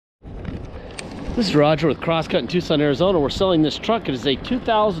This is Roger with Crosscut in Tucson, Arizona. We're selling this truck. It is a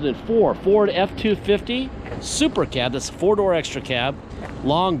 2004 Ford F250 Super Cab. That's a 4-door extra cab,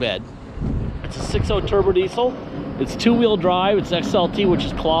 long bed. It's a 6.0 turbo diesel. It's 2-wheel drive. It's XLT, which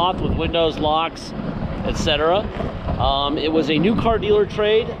is cloth with windows, locks, etc. It was a new car dealer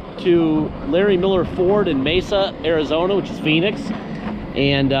trade to Larry Miller Ford in Mesa, Arizona, which is Phoenix.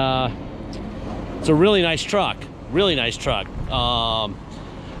 And it's a really nice truck. Really nice truck.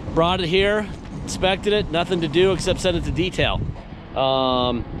 Brought it here. Inspected it, nothing to do except send it to detail.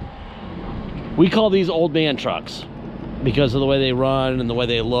 We call these old man trucks because of the way they run and the way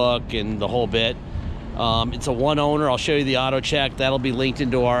they look and the whole bit. It's a one owner. I'll show you the auto check. That'll be linked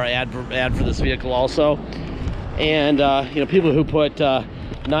into our ad for this vehicle also. And you know, people who put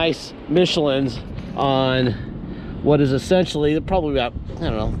nice Michelins on what is essentially probably about,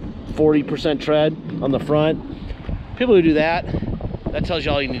 I don't know, 40% tread on the front. People who do that, that tells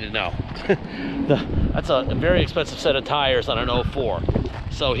you all you need to know. That's a very expensive set of tires on an 04.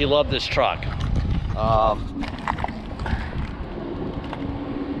 So he loved this truck.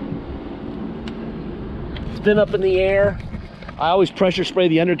 It's been up in the air. I always pressure spray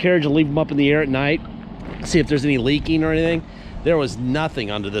the undercarriage and leave them up in the air at night. See if there's any leaking or anything. There was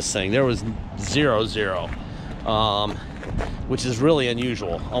nothing under this thing. There was zero, which is really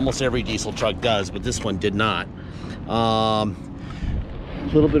unusual. Almost every diesel truck does, but this one did not. A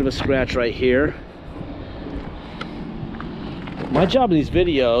little bit of a scratch right here. My job in these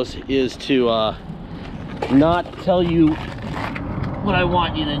videos is to not tell you what I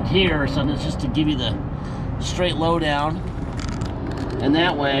want you to hear or something. It's just to give you the straight lowdown, and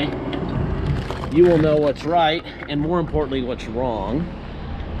that way you will know what's right and, more importantly, what's wrong,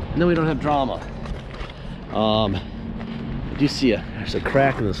 and then we don't have drama. I do see there's a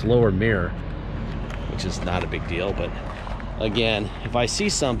crack in this lower mirror, which is not a big deal, but again, if I see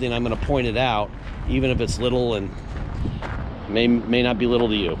something, I'm going to point it out, even if it's little and may not be little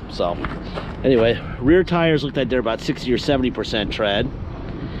to you. So anyway, rear tires look like they're about 60 or 70% tread.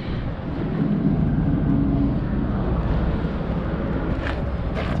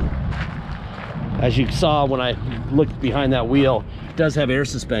 As you saw when I looked behind that wheel, it does have air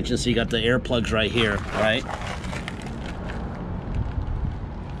suspension, so you got the air plugs right here, right?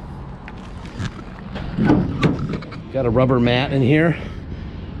 Got a rubber mat in here,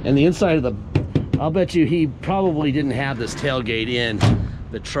 and the inside of the, I'll bet you he probably didn't have this tailgate in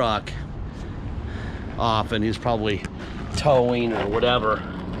the truck often. He's probably towing or whatever,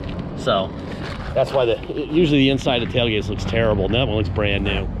 so that's why usually the inside of tailgates looks terrible, and that one looks brand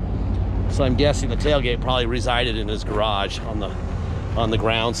new. So I'm guessing the tailgate probably resided in his garage on the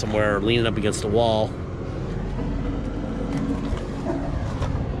ground somewhere, leaning up against the wall.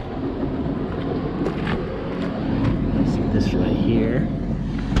 This right here.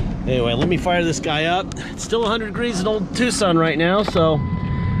 Anyway, let me fire this guy up. It's still 100 degrees in old Tucson right now, so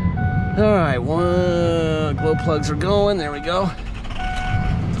all right, glow plugs are going. There we go. Let's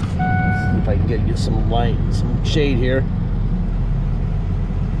see if I can get some light, some shade here.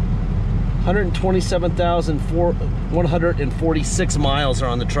 127,146 miles are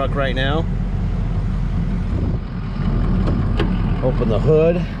on the truck right now. Open the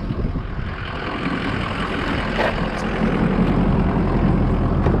hood.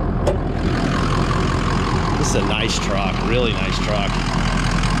 This is a nice truck, really nice truck.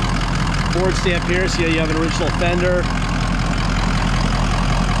 Ford stamp here, so you have an original fender.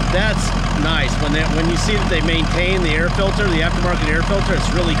 That's nice. When you see that they maintain the air filter, the aftermarket air filter,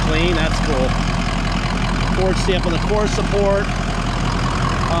 it's really clean. That's cool. Ford stamp on the core support.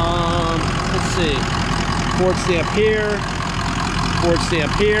 Let's see. Ford stamp here. Ford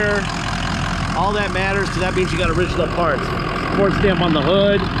stamp here. All that matters because that means you got original parts. Ford stamp on the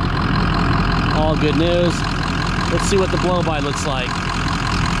hood. All good news. Let's see what the blow-by looks like.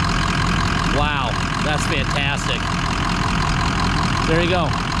 Wow, that's fantastic. There you go.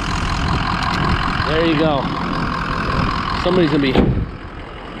 There you go. Somebody's gonna be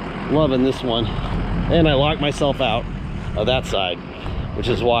loving this one. And I locked myself out of that side, which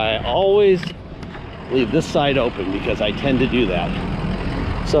is why I always leave this side open, because I tend to do that.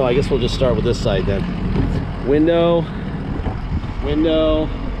 So I guess we'll just start with this side then. Window, window,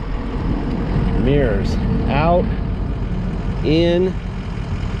 mirrors, out, in,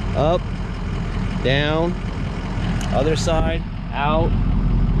 up, down, other side, out,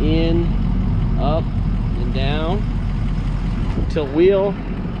 in, up and down, tilt wheel,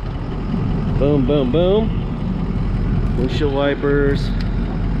 boom, boom, boom, windshield wipers.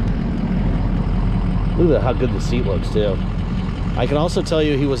 Look at how good the seat looks too. I can also tell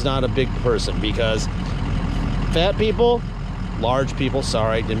you he was not a big person, because fat people large people,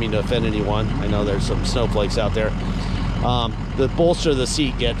 sorry, didn't mean to offend anyone. I know there's some snowflakes out there. The bolster of the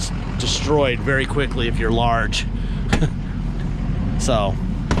seat gets destroyed very quickly if you're large. So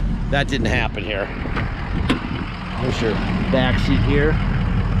that didn't happen here. There's your back seat here.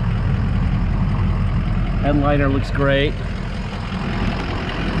 Headliner looks great.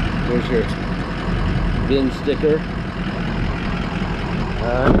 There's your VIN sticker.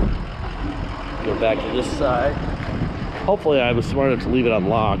 Go back to this side. Hopefully I was smart enough to leave it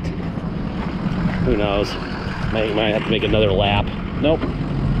unlocked. Who knows? Might have to make another lap. Nope,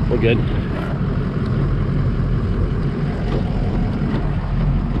 we're good.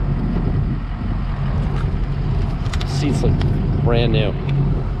 Seats look brand new.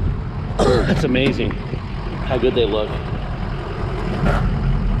 It's amazing how good they look.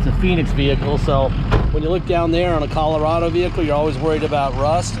 It's a Phoenix vehicle, so when you look down there on a Colorado vehicle, you're always worried about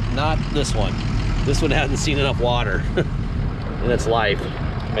rust. Not this one. This one hasn't seen enough water in its life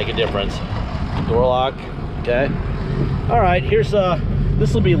to make a difference. Door lock, okay. All right, here's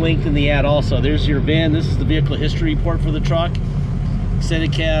this will be linked in the ad also. There's your VIN. This is the vehicle history report for the truck.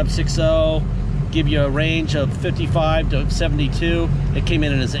 Extended cab 6.0, give you a range of 55 to 72. It came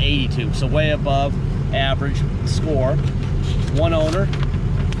in as 82, so way above average score. One owner.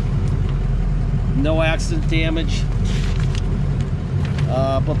 No accident damage.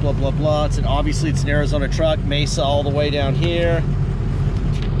 Blah blah blah blah. Obviously it's an Arizona truck. Mesa all the way down here.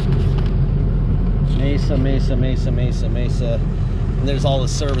 Mesa, Mesa, Mesa, Mesa, Mesa. And there's all the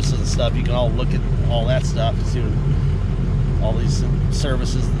services and stuff. You can all look at all that stuff and see all these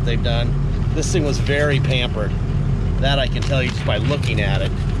services that they've done. This thing was very pampered. That I can tell you just by looking at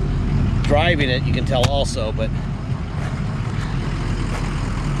it. Driving it, you can tell also, but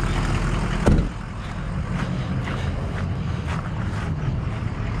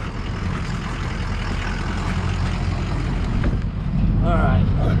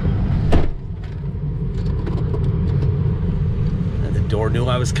door knew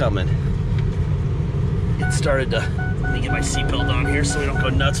I was coming. It started to, let me get my seatbelt on here so we don't go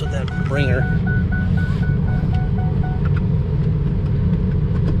nuts with that bringer.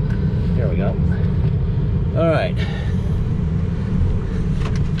 There we go. All right.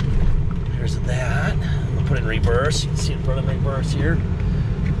 There's that. I'm gonna put it in reverse. You can see it put in reverse here.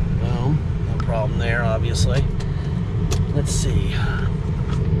 Boom. No problem there, obviously. Let's see.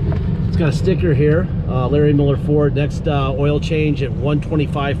 It's got a sticker here, Larry Miller Ford, next oil change at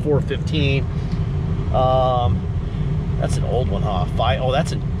 125,415. That's an old one, huh? Oh,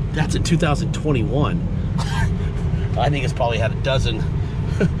 that's in 2021. I think it's probably had a dozen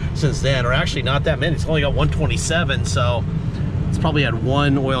since then, or actually not that many. It's only got 127, so it's probably had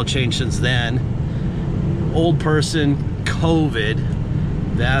one oil change since then. Old person,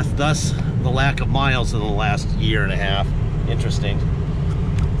 COVID, thus the lack of miles in the last year and a half. Interesting.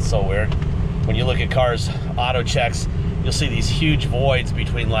 So weird. When you look at cars auto checks, you'll see these huge voids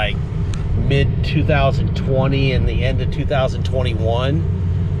between like mid 2020 and the end of 2021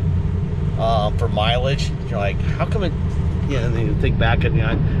 for mileage. You're like, how come it? Yeah, and then you think back and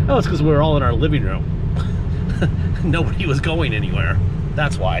oh, it's because we were all in our living room. Nobody was going anywhere.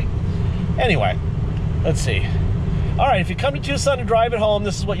 That's why. Anyway, let's see. All right, if you come to Tucson to drive it home,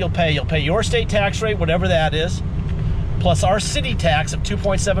 this is what you'll pay. You'll pay your state tax rate, whatever that is, plus our city tax of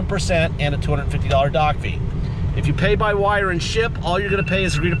 2.7% and a $250 dock fee. If you pay by wire and ship, all you're gonna pay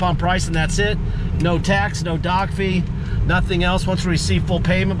is agreed upon price and that's it. No tax, no dock fee, nothing else. Once we receive full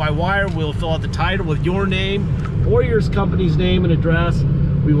payment by wire, we'll fill out the title with your name or your company's name and address.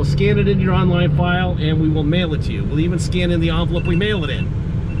 We will scan it into your online file and we will mail it to you. We'll even scan in the envelope we mail it in.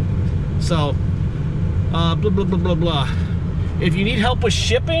 So, blah, blah, blah, blah, blah. If you need help with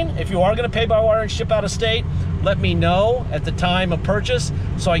shipping, if you are gonna pay by wire and ship out of state, let me know at the time of purchase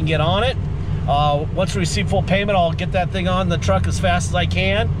so I can get on it. Once we receive full payment, I'll get that thing on the truck as fast as I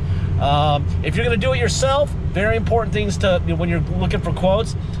can. If you're gonna do it yourself, very important things to, when you're looking for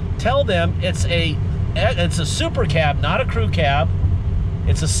quotes, tell them it's a super cab, not a crew cab.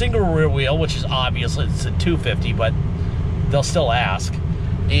 It's a single rear wheel, which is obviously it's a 250, but they'll still ask.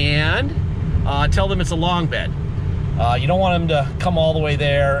 And tell them it's a long bed. You don't want them to come all the way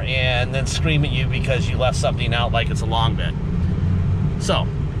there and then scream at you because you left something out like it's a long bed. So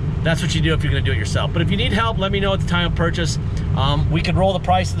that's what you do if you're going to do it yourself. But if you need help, let me know at the time of purchase. We could roll the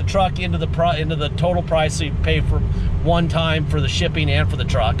price of the truck into the total price, so you pay for one time for the shipping and for the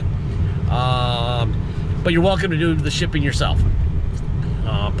truck. But you're welcome to do the shipping yourself.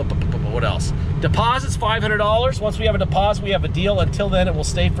 What else? Deposit's $500. Once we have a deposit, we have a deal. Until then, it will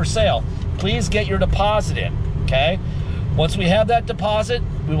stay for sale. Please get your deposit in, okay? Once we have that deposit,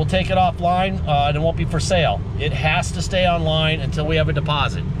 we will take it offline, and it won't be for sale. It has to stay online until we have a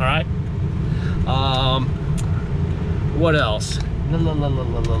deposit, all right? What else?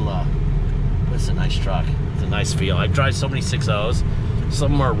 This is a nice truck. It's a nice feel. I drive so many 6.0s.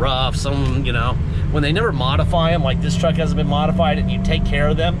 Some are rough, some, you know, when they never modify them, like this truck hasn't been modified, and you take care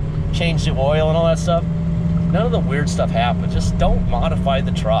of them, change the oil and all that stuff, none of the weird stuff happens. Just don't modify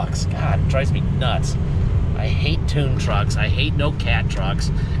the trucks. God, it drives me nuts. I hate tuned trucks. I hate no cat trucks,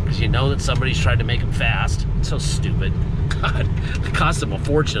 because you know that somebody's tried to make them fast. It's so stupid. God, it costs them a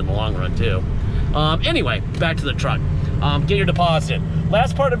fortune in the long run too. Anyway, back to the truck. Get your deposit in.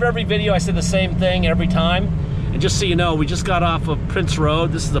 Last part of every video, I say the same thing every time. And just so you know, we just got off of Prince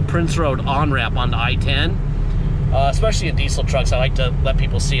Road. This is the Prince Road on-ramp onto I-10. Especially in diesel trucks, I like to let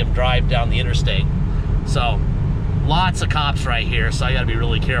people see them drive down the interstate. So, lots of cops right here, so I gotta be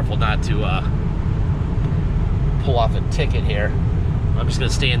really careful not to pull off a ticket here. I'm just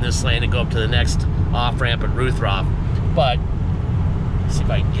gonna stay in this lane and go up to the next off-ramp at Ruthroff. But, let's see if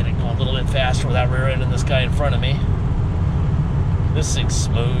I can get it going a little bit faster without rear-ending this guy in front of me. This thing's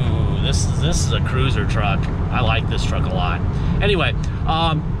smooth. This is a cruiser truck. I like this truck a lot. Anyway,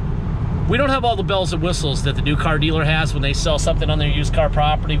 we don't have all the bells and whistles that the new car dealer has when they sell something on their used car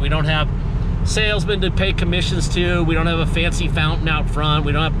property. We don't have salesmen to pay commissions to. We don't have a fancy fountain out front.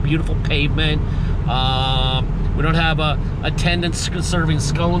 We don't have beautiful pavement. We don't have attendants serving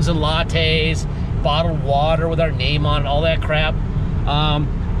scones and lattes, bottled water with our name on it, all that crap.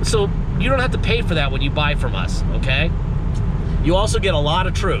 So you don't have to pay for that when you buy from us, okay? You also get a lot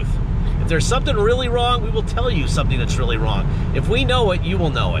of truth. If there's something really wrong, we will tell you something that's really wrong. If we know it, you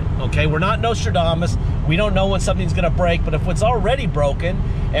will know it, okay? We're not Nostradamus. We don't know when something's gonna break, but if it's already broken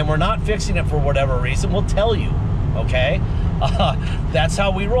and we're not fixing it for whatever reason, we'll tell you, okay? That's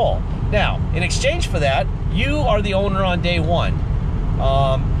how we roll. Now, in exchange for that, you are the owner on day one.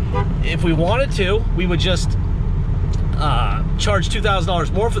 If we wanted to, we would just charge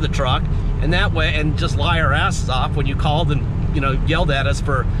 $2,000 more for the truck, and that way, and just lie our asses off when you called and, you know, yelled at us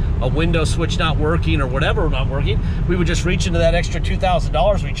for a window switch not working or whatever not working. We would just reach into that extra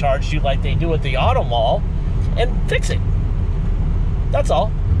 $2,000 we charged you, like they do at the auto mall, and fix it. That's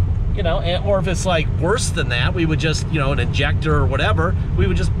all. You know, or if it's like worse than that, we would just, you know, an injector or whatever, we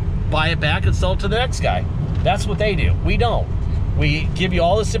would just buy it back and sell it to the next guy. That's what they do. We don't. We give you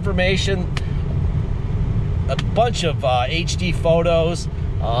all this information, a bunch of HD photos,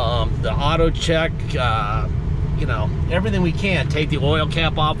 the auto check, you know, everything we can. Take the oil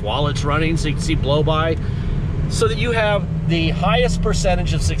cap off while it's running so you can see blow by, so that you have the highest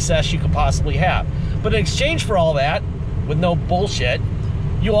percentage of success you could possibly have. But in exchange for all that, with no bullshit,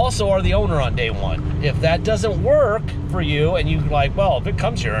 you also are the owner on day one. If that doesn't work for you, and you're like, well, if it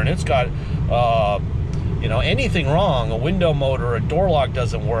comes here and it's got, you know, anything wrong, a window motor, a door lock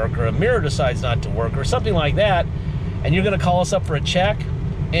doesn't work, or a mirror decides not to work, or something like that, and you're gonna call us up for a check,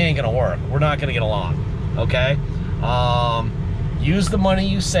 it ain't gonna work. We're not gonna get along, okay? Use the money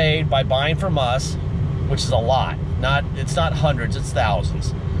you saved by buying from us, which is a lot. It's not hundreds, it's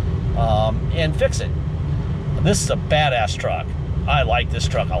thousands, and fix it. This is a badass truck. I like this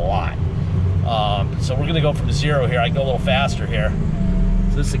truck a lot. So we're gonna go from 0 here. I can go a little faster here.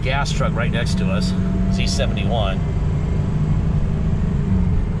 So this is a gas truck right next to us, Z71.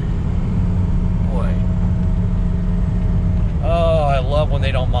 Boy. Oh, I love when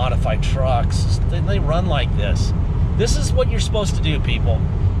they don't modify trucks. They run like this. This is what you're supposed to do, people.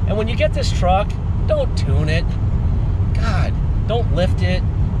 And when you get this truck, don't tune it. God, don't lift it.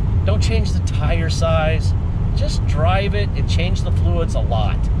 Don't change the tire size. Just drive it and change the fluids a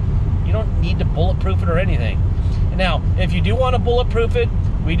lot. You don't need to bulletproof it or anything. Now, if you do want to bulletproof it,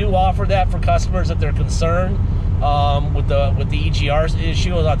 we do offer that for customers that they're concerned with the EGR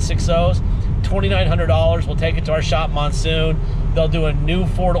issue on 6.0s. $2,900. We'll take it to our shop Monsoon. They'll do a new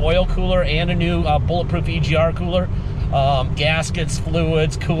Ford oil cooler and a new bulletproof EGR cooler. Gaskets,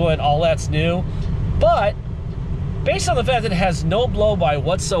 fluids, coolant, all that's new. But based on the fact that it has no blow-by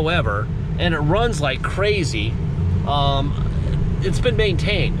whatsoever, and it runs like crazy, it's been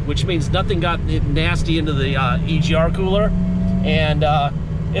maintained, which means nothing got nasty into the EGR cooler, and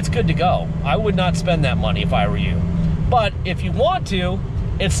it's good to go. I would not spend that money if I were you. But if you want to,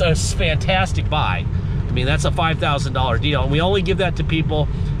 it's a fantastic buy. I mean, that's a $5,000 deal, and we only give that to people,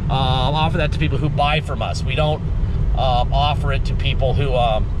 offer that to people who buy from us. We don't offer it to people who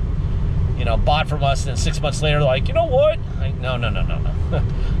you know, bought from us, and then 6 months later, like, you know what? No.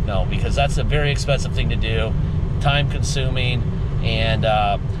 No, because that's a very expensive thing to do, time consuming, and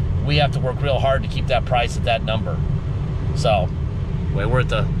we have to work real hard to keep that price at that number. So, Anyway, we're at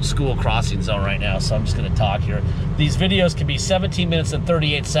the school crossing zone right now, so I'm just gonna talk here. These videos can be 17 minutes and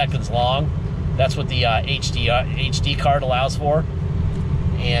 38 seconds long. That's what the HD card allows for.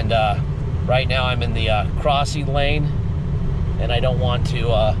 And right now I'm in the crossing lane, and I don't want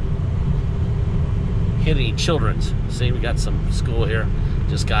to hit any children's. See, we got some school here,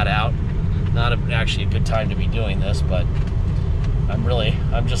 just got out. Not actually a good time to be doing this, but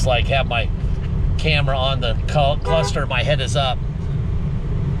I'm just like, have my camera on the cluster, my head is up.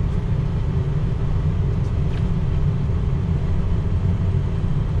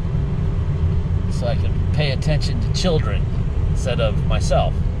 So I can pay attention to children instead of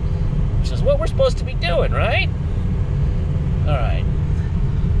myself, which is what we're supposed to be doing, right? All right.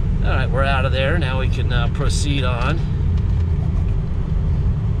 All right, we're out of there. Now we can proceed on.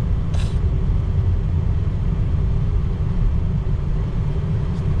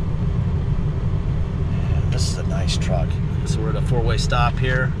 This is a nice truck. So we're at a four-way stop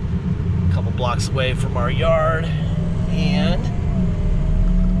here, a couple blocks away from our yard, and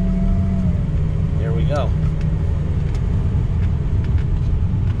there we go.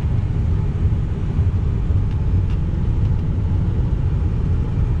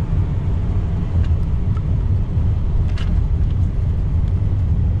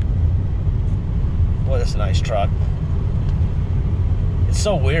 Boy, that's a nice truck. It's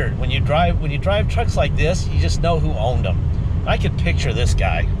so weird when you drive trucks like this, you just know who owned them. I could picture this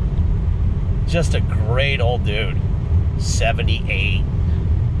guy, just a great old dude, 78,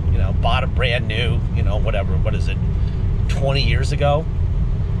 you know, bought a brand new, you know, whatever, what is it, 20 years ago,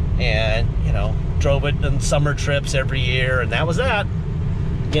 and, you know, drove it on summer trips every year, and that was that,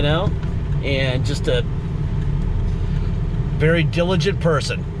 you know, and just a very diligent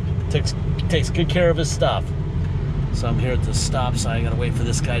person, takes good care of his stuff. So I'm here at the stop sign. I gotta wait for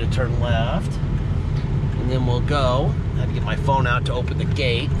this guy to turn left, and then we'll go. I had to get my phone out to open the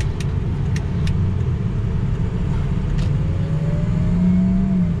gate.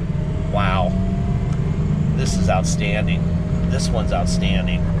 Wow, this is outstanding. This one's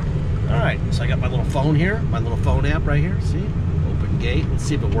outstanding. All right, so I got my little phone here, my little phone app right here. See, open gate. Let's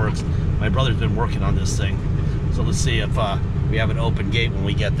see if it works. My brother's been working on this thing, so let's see if we have an open gate when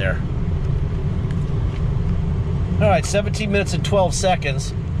we get there. All right, 17 minutes and 12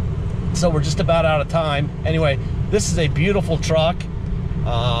 seconds. So we're just about out of time. Anyway, this is a beautiful truck.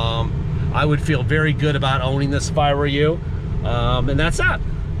 I would feel very good about owning this if I were you. And that's that.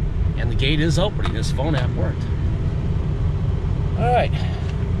 And the gate is opening. This phone app worked. All right.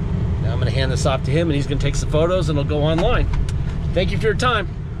 Now I'm gonna hand this off to him, and he's gonna take some photos, and it'll go online. Thank you for your time.